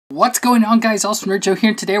What's going on, guys? FallenRedZeo here,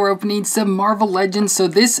 and today we're opening some Marvel Legends. So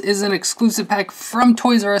this is an exclusive pack from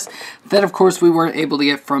Toys R Us that of course we weren't able to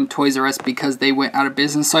get from Toys R Us because they went out of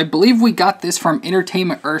business. So I believe we got this from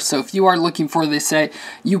Entertainment Earth. So if you are looking for this set,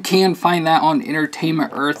 you can find that on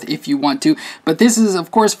Entertainment Earth if you want to. But this is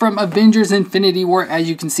of course from Avengers Infinity War, as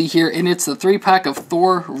you can see here, and it's the 3-pack of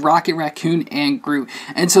Thor, Rocket Raccoon, and Groot.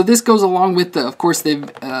 And so this goes along with the, of course,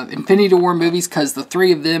 the Infinity War movies, because the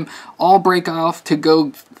three of them all break off to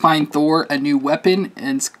go find Thor a new weapon,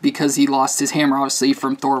 and because he lost his hammer obviously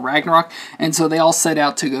from Thor Ragnarok, and so they all set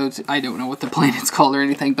out to go to, I don't know what the planet's called or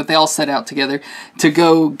anything, but they all set out together to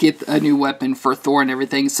go get a new weapon for Thor and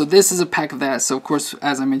everything. So this is a pack of that. So of course,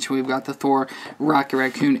 as I mentioned, we've got the Thor, Rocket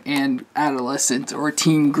Raccoon, and Adolescent or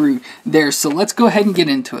Teen Groot there. So let's go ahead and get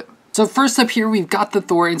into it. So first up here, we've got the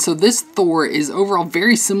Thor, and so this Thor is overall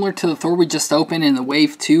very similar to the Thor we just opened in the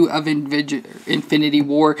Wave 2 of Infinity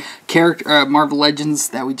War Marvel Legends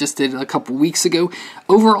that we just did a couple weeks ago.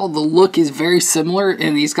 Overall, the look is very similar,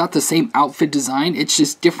 and he's got the same outfit design. It's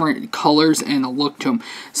just different colors and a look to him.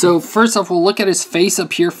 So first off, we'll look at his face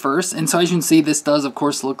up here first, and so as you can see, this does, of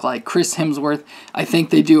course, look like Chris Hemsworth. I think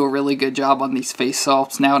they do a really good job on these face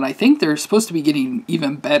sculpts now, and I think they're supposed to be getting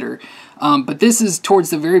even better. But this is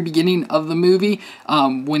towards the very beginning of the movie,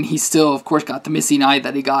 when he still, of course, got the missing eye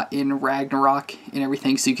that he got in Ragnarok and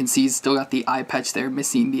everything. So you can see he's still got the eye patch there,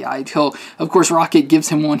 missing the eye. Till, of course, Rocket gives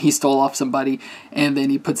him one he stole off somebody, and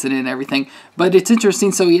then he puts it in and everything. But it's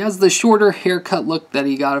interesting. So he has the shorter haircut look that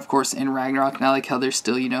he got, of course, in Ragnarok. And I like how there's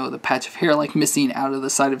still, you know, the patch of hair like missing out of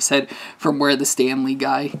the side of his head from where the Stanley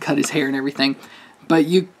guy cut his hair and everything. But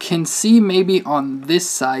you can see maybe on this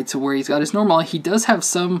side, so where he's got his normal eye, he does have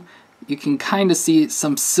some... You can kind of see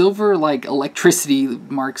some silver, like, electricity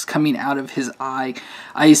marks coming out of his eye.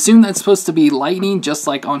 I assume that's supposed to be lightning, just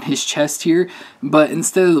like on his chest here. But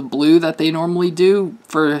instead of the blue that they normally do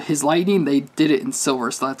for his lightning, they did it in silver.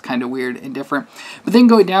 So that's kind of weird and different. But then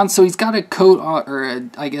going down, so he's got a coat, or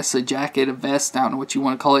I guess a jacket, a vest, I don't know what you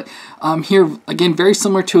want to call it. Here, again, very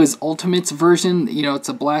similar to his Ultimates version. You know, it's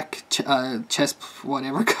a black chest,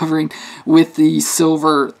 whatever, covering with the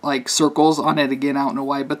silver, like, circles on it. Again, I don't know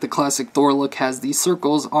why, but the classic Thor look has these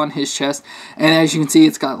circles on his chest, and as you can see,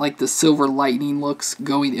 it's got like the silver lightning looks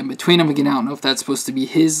going in between them. Again, I don't know if that's supposed to be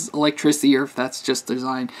his electricity or if that's just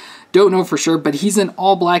design. Don't know for sure, but he's in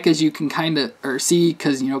all black, as you can kind of see,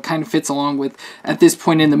 because, you know, kind of fits along with, at this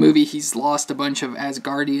point in the movie, he's lost a bunch of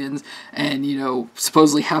Asgardians, and, you know,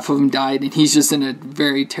 supposedly half of them died, and he's just in a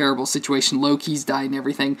very terrible situation. Loki's died and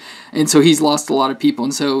everything, and so he's lost a lot of people,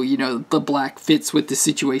 and so, you know, the black fits with the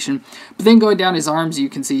situation. But then going down his arms, you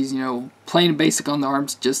can see he's, you know, plain basic on the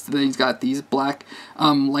arms, just then he's got these black,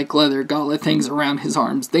 like leather gauntlet things around his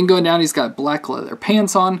arms. Then going down, he's got black leather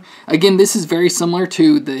pants on. Again, this is very similar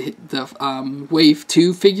to the Wave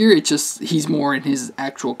 2 figure. It's just he's more in his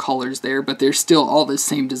actual colors there, but they're still all the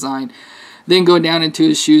same design. Then going down into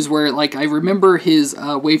his shoes, where, like, I remember his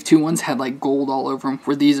Wave 2 ones had like gold all over them,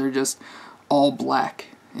 where these are just all black.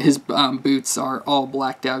 His boots are all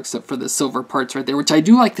blacked out except for the silver parts right there, which I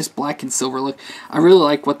do like this black and silver look. I really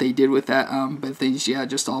like what they did with that, but these, yeah,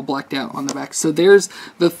 just all blacked out on the back. So there's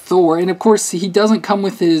the Thor, and of course he doesn't come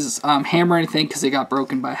with his hammer or anything because it got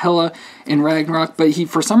broken by Hela in Ragnarok, but he,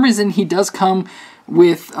 for some reason, he does come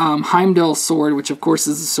with Heimdall's sword, which of course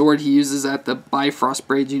is the sword he uses at the Bifrost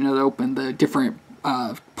Bridge, you know, to open the different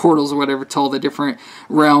portals or whatever to all the different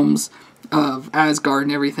realms of Asgard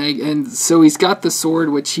and everything. And so he's got the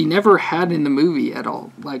sword, which he never had in the movie at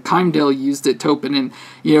all. Like, Heimdall used it to open and,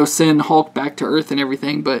 you know, send Hulk back to Earth and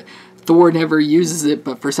everything, but Thor never uses it,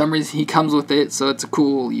 but for some reason he comes with it, so it's a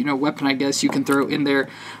cool, you know, weapon, I guess, you can throw in there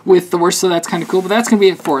with Thor, so that's kind of cool. But that's going to be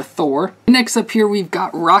it for Thor. Next up here, we've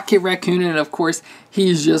got Rocket Raccoon, and of course,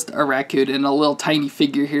 he's just a raccoon and a little tiny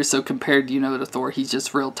figure here, so compared, you know, to Thor, he's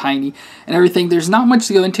just real tiny and everything. There's not much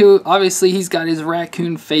to go into. Obviously, he's got his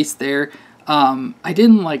raccoon face there. I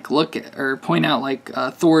didn't like look at or point out like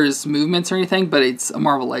Thor's movements or anything, but it's a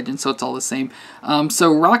Marvel Legend, so it's all the same.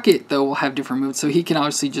 So Rocket, though, will have different moves, so he can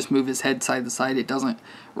obviously just move his head side to side. It doesn't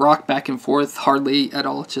rock back and forth hardly at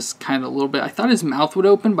all, just kind of a little bit. I thought his mouth would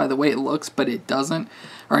open by the way it looks, but it doesn't,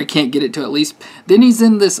 or I can't get it to at least. Then he's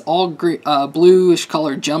in this all bluish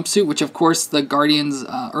color jumpsuit, which of course the Guardians,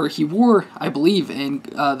 or he wore, I believe, in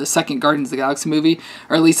the second Guardians of the Galaxy movie,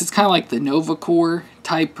 or at least it's kind of like the Nova Corps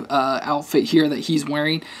type outfit here that he's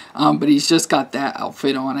wearing, but he's just got that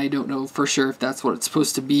outfit on. I don't know for sure if that's what it's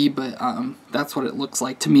supposed to be, but that's what it looks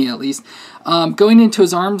like to me, at least. Going into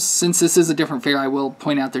his arms, since this is a different figure, I will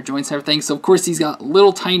point out their joints and everything. So of course he's got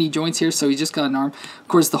little tiny joints here, so he's just got an arm. Of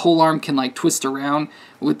course the whole arm can like twist around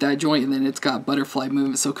with that joint, and then it's got butterfly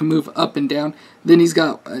movement, so it can move up and down. Then he's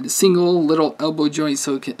got a single little elbow joint,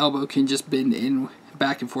 so elbow can just bend in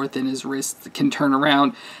back and forth, and his wrist can turn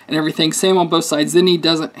around and everything. Same on both sides. Then he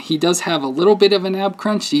does have a little bit of an ab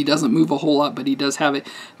crunch. He doesn't move a whole lot, but he does have it.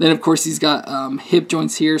 Then of course he's got hip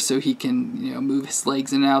joints here, so he can move his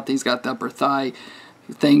legs in and out. Then he's got the upper thigh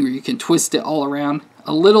thing where you can twist it all around.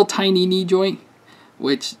 A little tiny knee joint,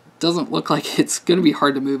 which doesn't look like it's going to be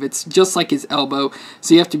hard to move. It's just like his elbow,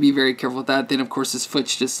 so you have to be very careful with that. Then of course his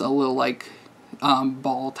foot's just a little like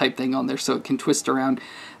ball type thing on there, so it can twist around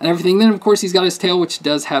and everything. Then of course he's got his tail, which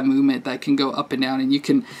does have movement that can go up and down, and you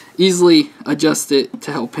can easily adjust it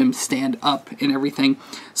to help him stand up and everything.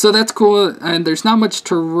 So that's cool. And there's not much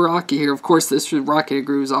to Rocket here. Of course this Rocket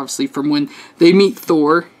agrees obviously from when they meet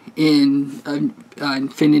Thor in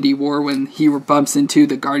Infinity War, when he bumps into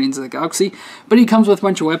the Guardians of the Galaxy. But he comes with a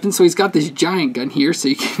bunch of weapons, so he's got this giant gun here, so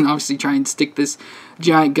you can obviously try and stick this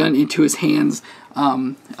giant gun into his hands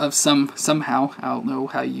somehow. I don't know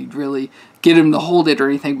how you'd really get him to hold it or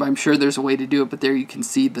anything, but I'm sure there's a way to do it. But there you can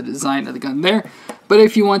see the design of the gun there. But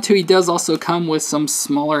if you want to, he does also come with some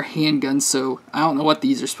smaller handguns, so I don't know what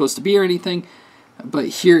these are supposed to be or anything, but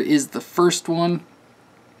here is the first one.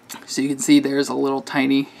 So you can see there's a little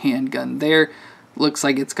tiny handgun there. Looks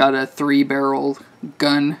like it's got a 3-barrel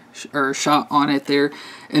gun or shot on it there.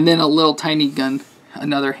 And then a little tiny gun,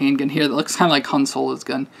 another handgun here that looks kind of like Han Solo's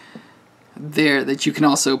gun there, that you can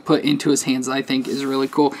also put into his hands. I think is really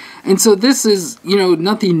cool. And so this is,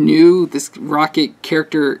 nothing new. This Rocket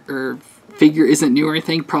character or figure isn't new or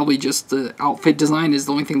anything. Probably just the outfit design is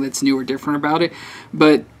the only thing that's new or different about it.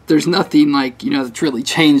 But there's nothing like, that's really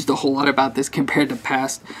changed a whole lot about this compared to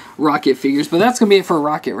past Rocket figures. But that's going to be it for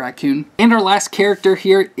Rocket Raccoon. And our last character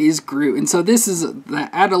here is Groot. And so this is the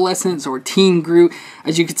adolescent or teen Groot,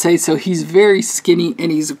 as you could say. So he's very skinny,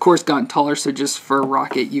 and he's of course gotten taller. So just for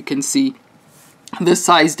Rocket, you can see the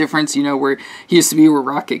size difference, where he used to be where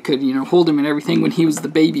Rocket could, hold him and everything when he was the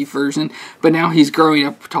baby version, but now he's growing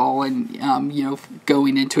up tall and,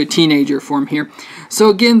 going into a teenager form here. So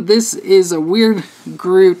again, this is a weird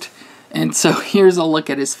Groot, and so here's a look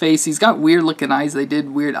at his face. He's got weird looking eyes. They did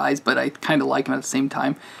weird eyes, but I kind of like him at the same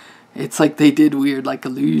time. It's like they did weird, like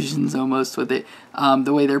illusions almost with it,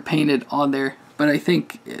 the way they're painted on there, but I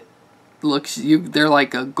think they're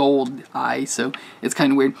like a gold eye, so it's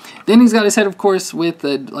kind of weird. Then he's got his head, of course, with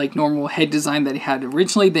the like normal head design that he had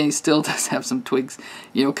originally. Then he still does have some twigs,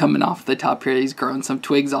 coming off the top here. He's growing some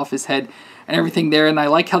twigs off his head and everything there. And I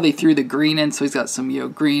like how they threw the green in, so he's got some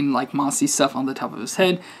green like mossy stuff on the top of his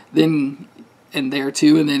head, then and there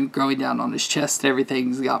too, and then growing down on his chest and everything.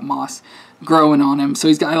 He's got moss growing on him. So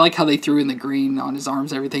I like how they threw in the green on his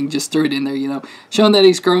arms, everything, just threw it in there, showing that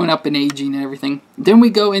he's growing up and aging and everything. Then we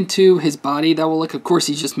go into his body. That will look, of course,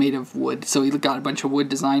 he's just made of wood, so he got a bunch of wood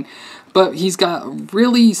design, but he's got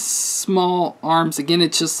really small arms. Again,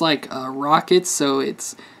 it's just like rockets, so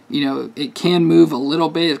it's, it can move a little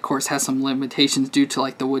bit. Of course, has some limitations due to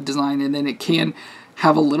like the wood design, and then it can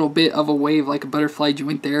have a little bit of a wave like a butterfly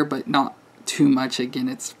joint there, but not too much. Again,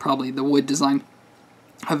 it's probably the wood design.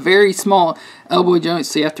 A very small elbow joint,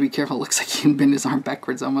 so you have to be careful. It looks like you can bend his arm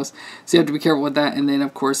backwards almost, so you have to be careful with that. And then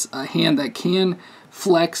of course a hand that can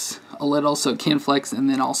flex a little, so it can flex and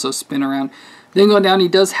then also spin around. Then going down, he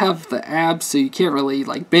does have the abs, so you can't really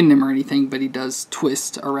like bend him or anything, but he does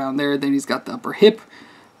twist around there. Then he's got the upper hip,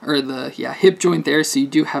 or the hip joint there, so you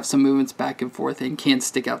do have some movements back and forth and can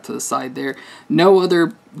stick out to the side there. No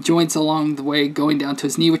other joints along the way going down to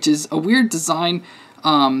his knee, which is a weird design.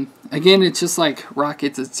 Again, it's just like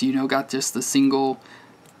Rockets. It's, got just the single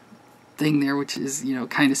thing there, which is,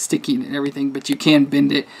 kind of sticky and everything, but you can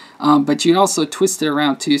bend it. But you can also twist it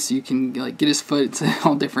around too, so you can like get his foot to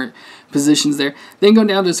all different positions there. Then going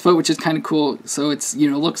down to his foot, which is kind of cool. So it's,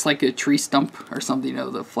 looks like a tree stump or something,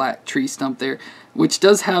 the flat tree stump there, which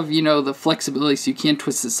does have, the flexibility, so you can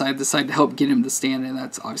twist it side to side to help get him to stand, and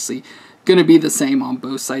that's obviously going to be the same on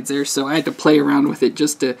both sides there. So I had to play around with it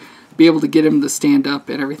just to be able to get him to stand up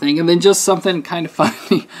and everything. And then just something kind of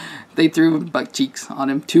funny, they threw butt cheeks on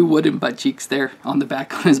him, 2 wooden butt cheeks there on the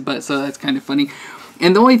back on his butt, so that's kind of funny.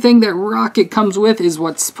 And the only thing that Rocket comes with is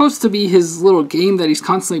what's supposed to be his little game that he's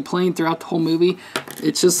constantly playing throughout the whole movie.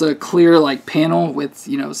 It's just a clear like panel with,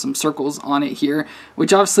 some circles on it here,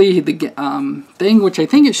 which obviously the thing, which I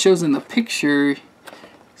think it shows in the picture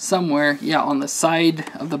somewhere, yeah, on the side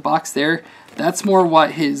of the box there, that's more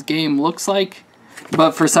what his game looks like.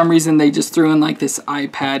 But for some reason they just threw in like this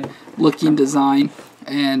iPad looking design,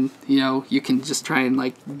 and you can just try and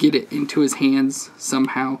like get it into his hands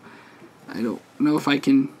somehow. I don't know if I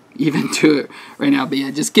can even do it right now, but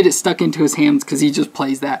yeah, just get it stuck into his hands because he just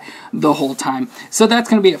plays that the whole time. So that's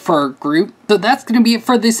going to be it for our Groot. So that's going to be it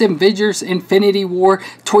for this Avengers Infinity War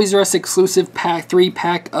Toys R Us exclusive pack,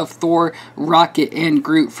 3-pack of Thor, Rocket, and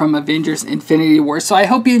Groot from Avengers Infinity War. So I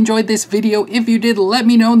hope you enjoyed this video. If you did, let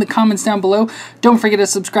me know in the comments down below. Don't forget to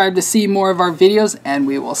subscribe to see more of our videos, and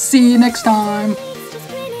we will see you next time.